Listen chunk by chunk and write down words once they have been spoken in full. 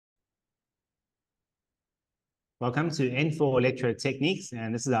Welcome to N4 Electrotechnics,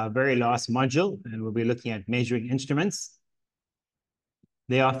 and this is our very last module, and we'll be looking at measuring instruments.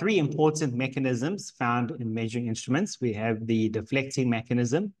 There are three important mechanisms found in measuring instruments. We have the deflecting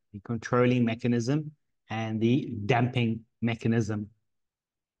mechanism, the controlling mechanism, and the damping mechanism.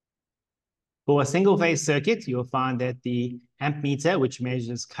 For a single-phase circuit, you'll find that the ammeter, which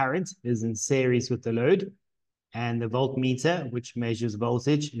measures current, is in series with the load, and the voltmeter, which measures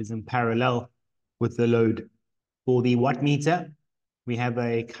voltage, is in parallel with the load. For the wattmeter, we have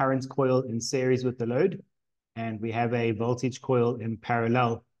a current coil in series with the load, and we have a voltage coil in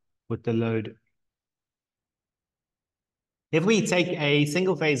parallel with the load. If we take a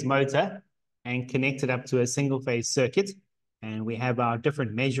single-phase motor and connect it up to a single-phase circuit, and we have our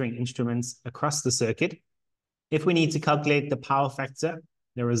different measuring instruments across the circuit, if we need to calculate the power factor,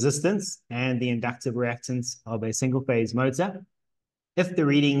 the resistance, and the inductive reactance of a single-phase motor, if the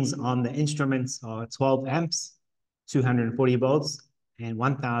readings on the instruments are 12 amps, 240 volts, and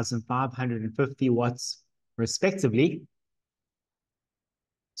 1,550 watts, respectively.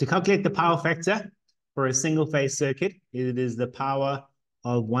 To calculate the power factor for a single-phase circuit, it is the power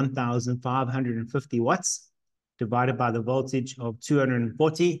of 1,550 watts divided by the voltage of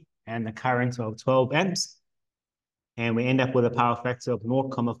 240 and the current of 12 amps. And we end up with a power factor of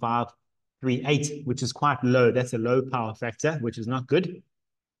 0.538, which is quite low. That's a low power factor, which is not good.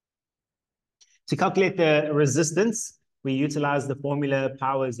 To calculate the resistance, we utilize the formula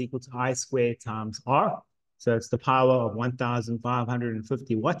power is equal to I squared times R. So it's the power of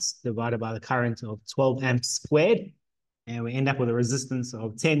 1,550 watts divided by the current of 12 amps squared. And we end up with a resistance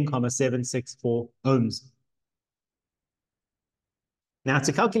of 10,764 ohms. Now,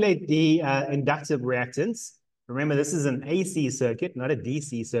 to calculate the inductive reactance, remember this is an AC circuit, not a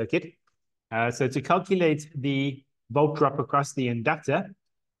DC circuit. So to calculate the volt drop across the inductor,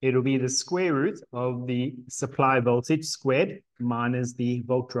 it'll be the square root of the supply voltage squared minus the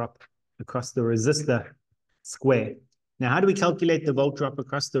volt drop across the resistor squared. Now, how do we calculate the volt drop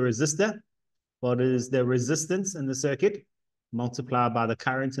across the resistor? Well, it is the resistance in the circuit multiplied by the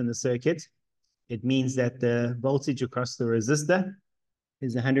current in the circuit. It means that the voltage across the resistor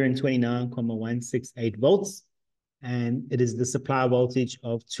is 129,168 volts, and it is the supply voltage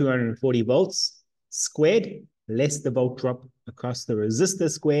of 240 volts squared less the volt drop across the resistor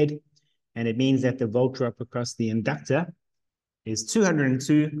squared, and it means that the volt drop across the inductor is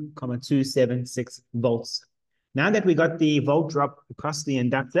 202,276 volts. Now that we got the volt drop across the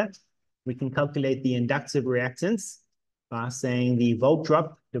inductor, we can calculate the inductive reactance by saying the volt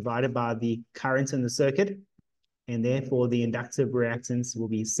drop divided by the current in the circuit, and therefore the inductive reactance will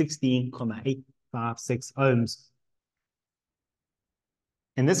be 16,856 ohms.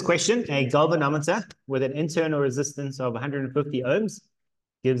 In this question, a galvanometer with an internal resistance of 150 ohms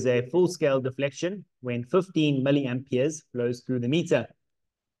gives a full-scale deflection when 15 milliamperes flows through the meter.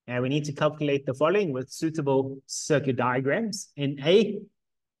 And we need to calculate the following with suitable circuit diagrams. In A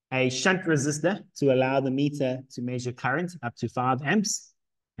shunt resistor to allow the meter to measure current up to 5 amps.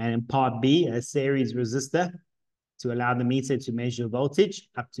 And in part B, a series resistor to allow the meter to measure voltage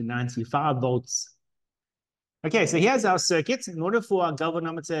up to 95 volts. Okay, so here's our circuit. In order for our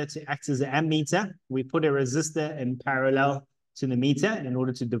galvanometer to act as an ammeter, we put a resistor in parallel to the meter in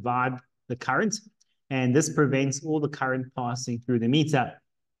order to divide the current, and this prevents all the current passing through the meter.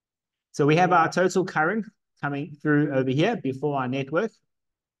 So we have our total current coming through over here before our network,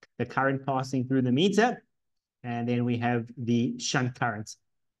 the current passing through the meter, and then we have the shunt current.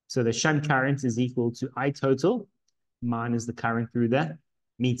 So the shunt current is equal to I total minus the current through the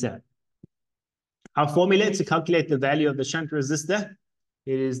meter. Our formula to calculate the value of the shunt resistor,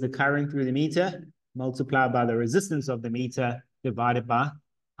 it is the current through the meter multiplied by the resistance of the meter divided by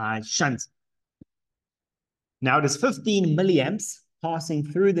I shunt. Now it is 15 milliamps passing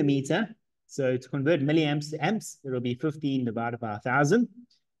through the meter. So to convert milliamps to amps, it will be 15 divided by 1,000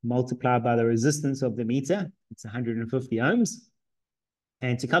 multiplied by the resistance of the meter. It's 150 ohms.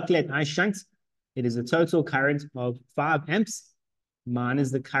 And to calculate I shunt, it is a total current of 5 amps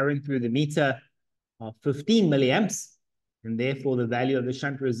minus the current through the meter of 15 milliamps, and therefore the value of the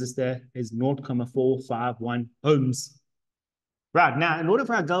shunt resistor is 0.451 ohms. Right, now in order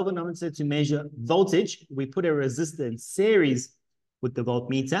for our galvanometer to measure voltage, we put a resistor in series with the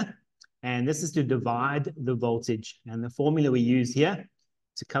voltmeter, and this is to divide the voltage. And the formula we use here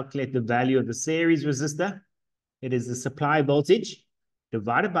to calculate the value of the series resistor, it is the supply voltage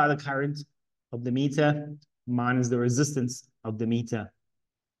divided by the current of the meter minus the resistance of the meter.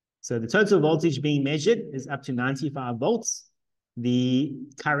 So the total voltage being measured is up to 95 volts. The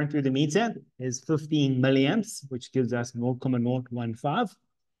current through the meter is 15 milliamps, which gives us 0.015.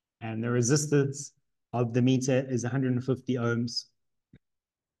 And the resistance of the meter is 150 ohms.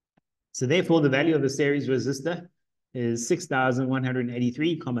 So therefore, the value of the series resistor is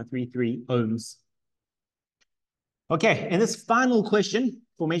 6,183,33 ohms. Okay, and this final question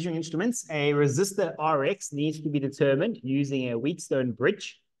for measuring instruments, a resistor Rx needs to be determined using a Wheatstone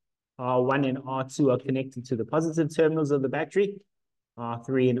bridge. R1 and R2 are connected to the positive terminals of the battery.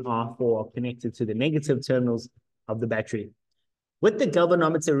 R3 and R4 are connected to the negative terminals of the battery. With the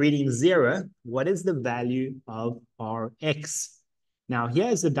galvanometer reading 0, what is the value of Rx? Now,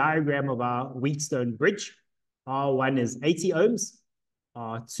 here's a diagram of our Wheatstone bridge. R1 is 80 ohms.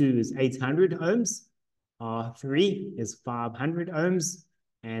 R2 is 800 ohms. R3 is 500 ohms.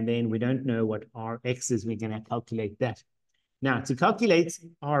 And then we don't know what Rx is. We're going to calculate that. Now, to calculate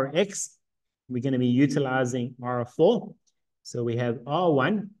Rx, we're going to be utilizing R4. So we have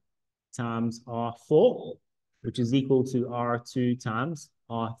R1 times R4, which is equal to R2 times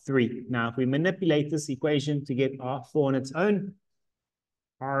R3. Now, if we manipulate this equation to get R4 on its own,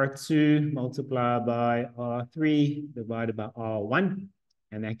 R2 multiplied by R3 divided by R1,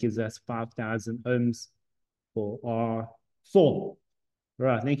 and that gives us 5,000 ohms for R4. All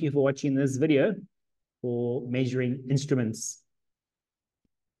right, thank you for watching this video for measuring instruments.